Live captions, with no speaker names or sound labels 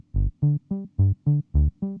This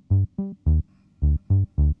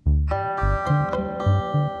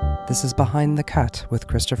is Behind the Cut with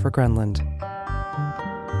Christopher Grenland,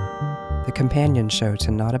 the companion show to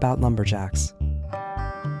Not About Lumberjacks.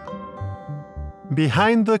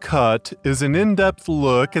 Behind the Cut is an in-depth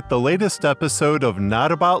look at the latest episode of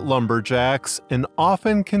Not About Lumberjacks and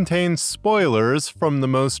often contains spoilers from the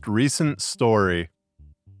most recent story.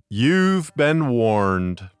 You've been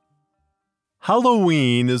warned.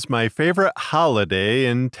 Halloween is my favorite holiday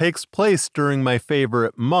and takes place during my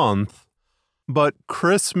favorite month, but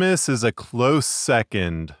Christmas is a close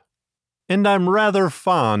second. And I'm rather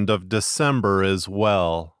fond of December as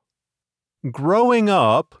well. Growing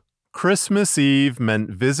up, Christmas Eve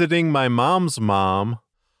meant visiting my mom's mom,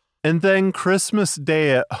 and then Christmas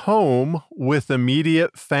Day at home with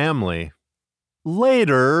immediate family.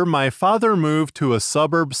 Later, my father moved to a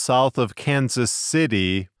suburb south of Kansas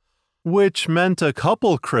City, which meant a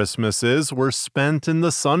couple Christmases were spent in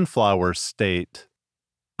the Sunflower State.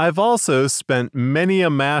 I've also spent many a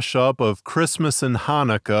mashup of Christmas and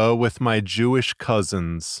Hanukkah with my Jewish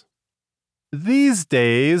cousins. These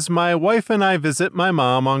days, my wife and I visit my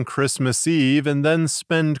mom on Christmas Eve and then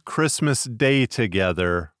spend Christmas Day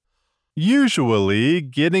together, usually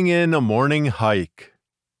getting in a morning hike.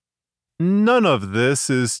 None of this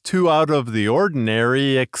is too out of the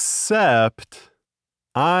ordinary except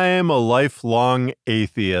I'm a lifelong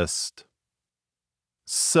atheist.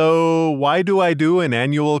 So, why do I do an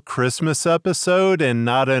annual Christmas episode and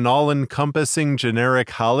not an all-encompassing generic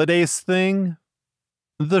holidays thing?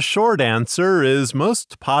 The short answer is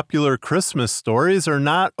most popular Christmas stories are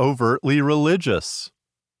not overtly religious.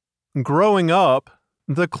 Growing up,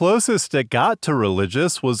 the closest it got to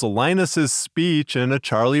religious was Linus's speech in A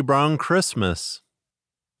Charlie Brown Christmas.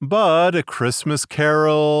 But A Christmas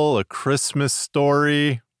Carol, A Christmas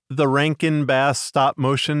Story, the Rankin Bass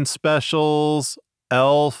stop-motion specials,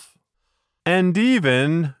 Elf, and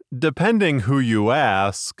even, depending who you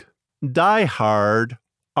ask, Die Hard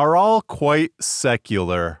are all quite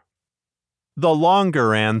secular. The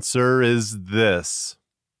longer answer is this.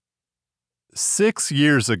 6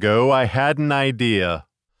 years ago, I had an idea.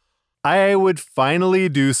 I would finally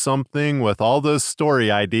do something with all those story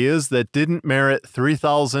ideas that didn't merit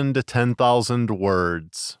 3,000 to 10,000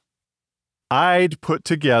 words. I'd put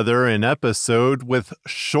together an episode with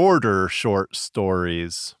shorter short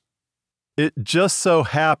stories. It just so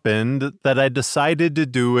happened that I decided to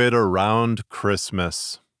do it around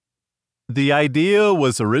Christmas. The idea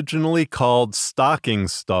was originally called Stocking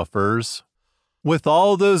Stuffers, with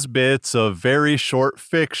all those bits of very short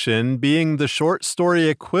fiction being the short story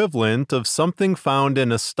equivalent of something found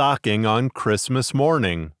in a stocking on Christmas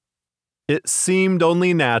morning. It seemed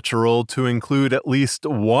only natural to include at least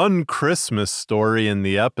one Christmas story in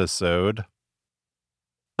the episode.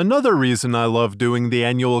 Another reason I love doing the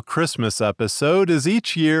annual Christmas episode is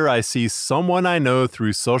each year I see someone I know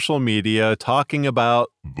through social media talking about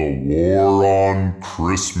the war on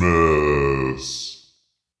Christmas.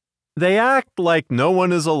 They act like no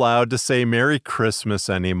one is allowed to say Merry Christmas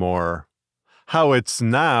anymore. How it's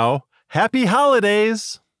now, Happy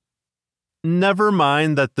Holidays! Never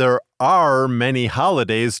mind that there are many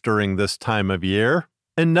holidays during this time of year,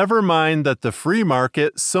 and never mind that the free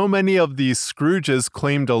market so many of these Scrooges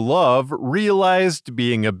claim to love realized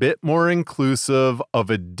being a bit more inclusive of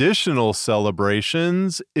additional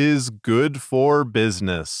celebrations is good for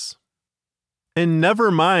business. And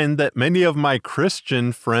never mind that many of my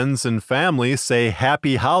Christian friends and family say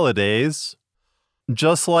Happy Holidays,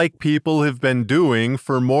 just like people have been doing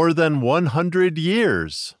for more than 100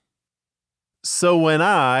 years. So when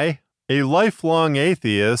I, a lifelong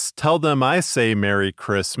atheist, tell them I say Merry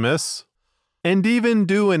Christmas, and even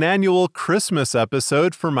do an annual Christmas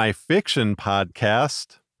episode for my fiction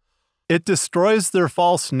podcast, it destroys their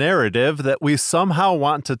false narrative that we somehow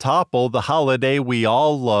want to topple the holiday we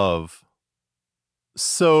all love.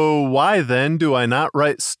 So why then do I not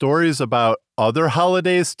write stories about other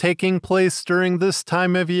holidays taking place during this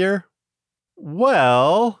time of year?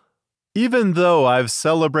 Well, even though I've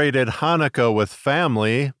celebrated Hanukkah with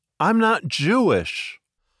family, I'm not Jewish.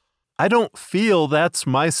 I don't feel that's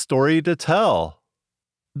my story to tell.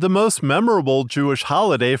 The most memorable Jewish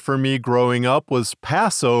holiday for me growing up was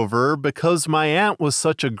Passover because my aunt was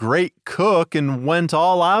such a great cook and went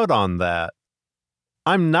all out on that.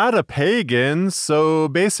 I'm not a pagan, so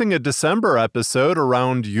basing a December episode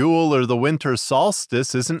around Yule or the winter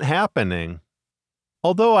solstice isn't happening.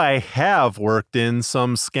 Although I have worked in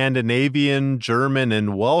some Scandinavian, German,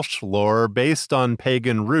 and Welsh lore based on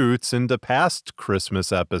pagan roots into past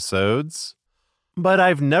Christmas episodes, but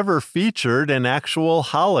I've never featured an actual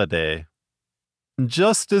holiday.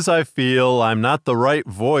 Just as I feel I'm not the right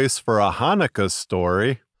voice for a Hanukkah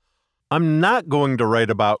story, I'm not going to write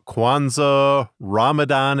about Kwanzaa,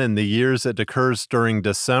 Ramadan and the years it occurs during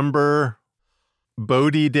December,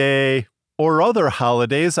 Bodhi Day, or other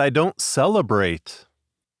holidays I don't celebrate.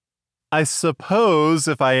 I suppose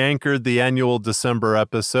if I anchored the annual December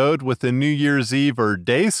episode with a New Year's Eve or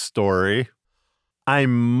day story, I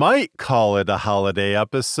might call it a holiday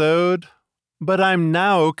episode, but I'm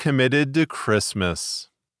now committed to Christmas.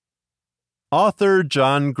 Author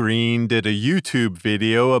John Green did a YouTube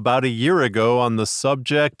video about a year ago on the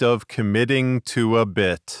subject of committing to a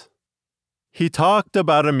bit. He talked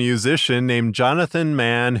about a musician named Jonathan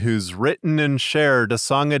Mann who's written and shared a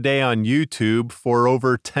song a day on YouTube for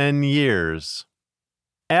over 10 years.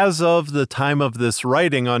 As of the time of this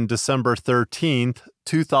writing on December 13th,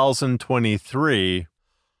 2023,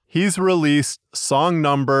 he's released song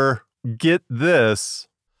number, get this,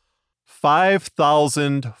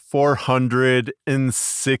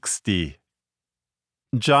 5,460.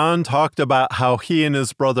 John talked about how he and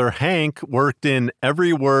his brother Hank worked in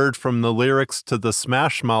every word from the lyrics to the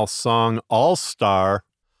Smash Mouth song All Star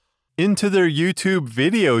into their YouTube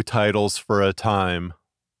video titles for a time.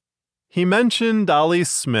 He mentioned Dolly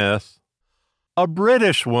Smith, a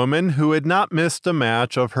British woman who had not missed a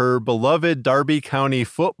match of her beloved Derby County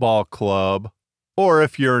Football Club, or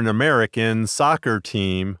if you're an American, soccer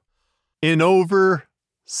team, in over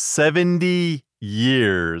 70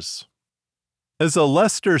 years. As a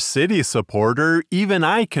Leicester City supporter, even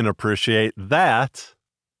I can appreciate that.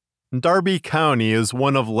 Derby County is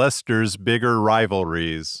one of Leicester's bigger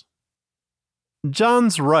rivalries.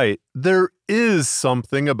 John's right, there is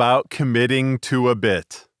something about committing to a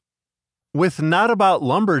bit. With Not About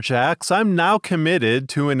Lumberjacks, I'm now committed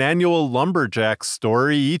to an annual Lumberjack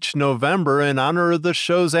story each November in honor of the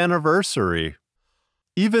show's anniversary.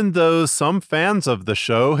 Even though some fans of the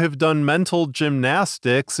show have done mental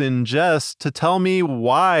gymnastics in jest to tell me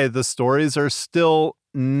why the stories are still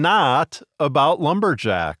not about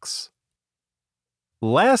lumberjacks.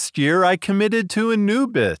 Last year, I committed to a new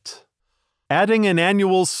bit, adding an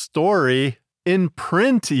annual story, in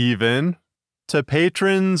print even, to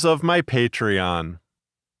patrons of my Patreon.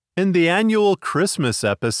 And the annual Christmas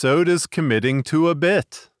episode is committing to a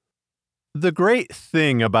bit. The great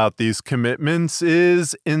thing about these commitments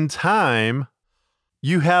is, in time,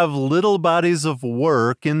 you have little bodies of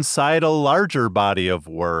work inside a larger body of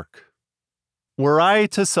work. Were I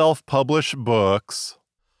to self-publish books,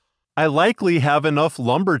 I likely have enough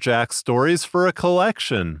lumberjack stories for a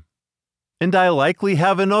collection, and I likely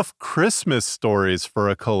have enough Christmas stories for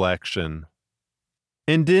a collection.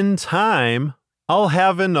 And in time, I'll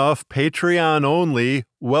have enough Patreon-only,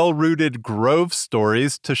 well-rooted Grove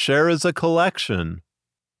stories to share as a collection.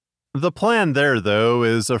 The plan there, though,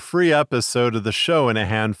 is a free episode of the show in a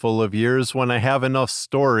handful of years when I have enough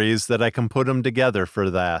stories that I can put them together for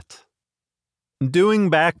that. Doing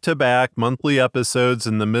back-to-back monthly episodes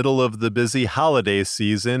in the middle of the busy holiday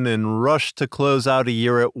season and rush to close out a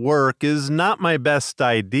year at work is not my best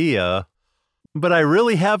idea, but I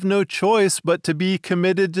really have no choice but to be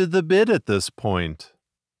committed to the bit at this point.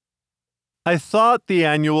 I thought the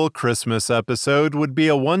annual Christmas episode would be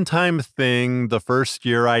a one-time thing the first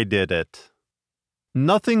year I did it.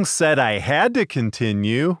 Nothing said I had to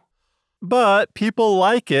continue, but people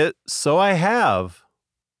like it, so I have.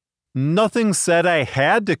 Nothing said I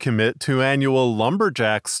had to commit to annual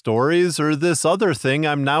lumberjack stories or this other thing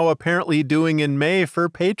I'm now apparently doing in May for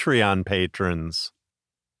Patreon patrons.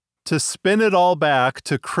 To spin it all back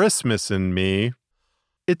to Christmas in me,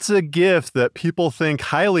 it's a gift that people think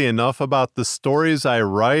highly enough about the stories I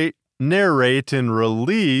write, narrate, and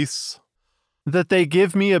release that they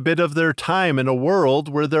give me a bit of their time in a world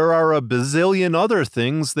where there are a bazillion other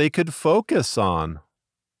things they could focus on.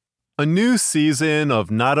 A new season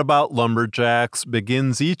of Not About Lumberjacks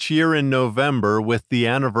begins each year in November with the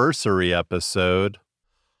anniversary episode.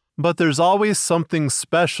 But there's always something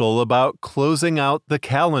special about closing out the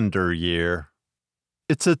calendar year.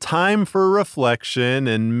 It's a time for reflection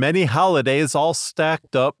and many holidays all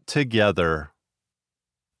stacked up together.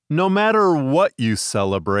 No matter what you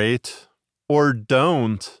celebrate, or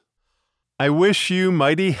don't, I wish you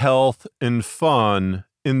mighty health and fun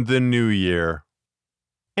in the new year.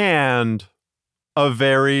 And a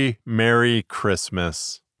very Merry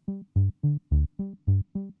Christmas.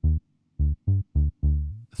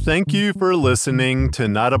 Thank you for listening to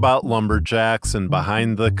Not About Lumberjacks and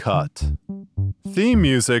Behind the Cut. Theme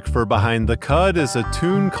music for Behind the Cut is a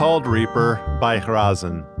tune called Reaper by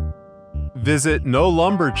Hrazen. Visit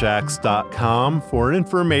NoLumberjacks.com for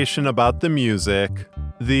information about the music,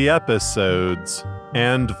 the episodes,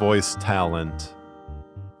 and voice talent.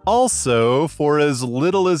 Also, for as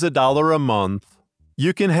little as $1 a month,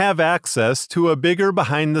 you can have access to a bigger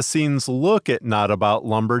behind-the-scenes look at Not About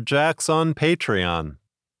Lumberjacks on Patreon.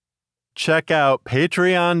 Check out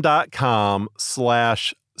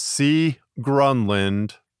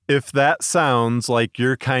patreon.com/cgrunland if that sounds like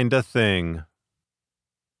your kind of thing.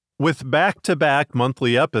 With back-to-back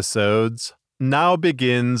monthly episodes, now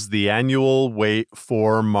begins the annual wait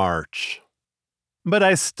for March. But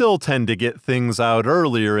I still tend to get things out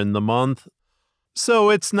earlier in the month,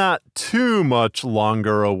 so it's not too much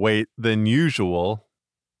longer a wait than usual.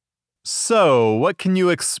 So, what can you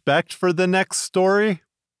expect for the next story?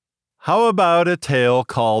 How about a tale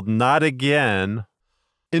called Not Again,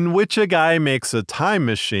 in which a guy makes a time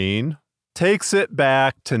machine, takes it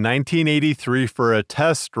back to 1983 for a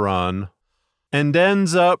test run, and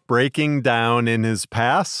ends up breaking down in his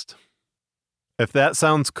past? If that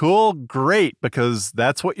sounds cool, great, because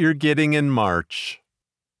that's what you're getting in March.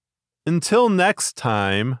 Until next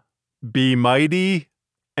time, be mighty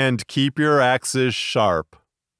and keep your axes sharp.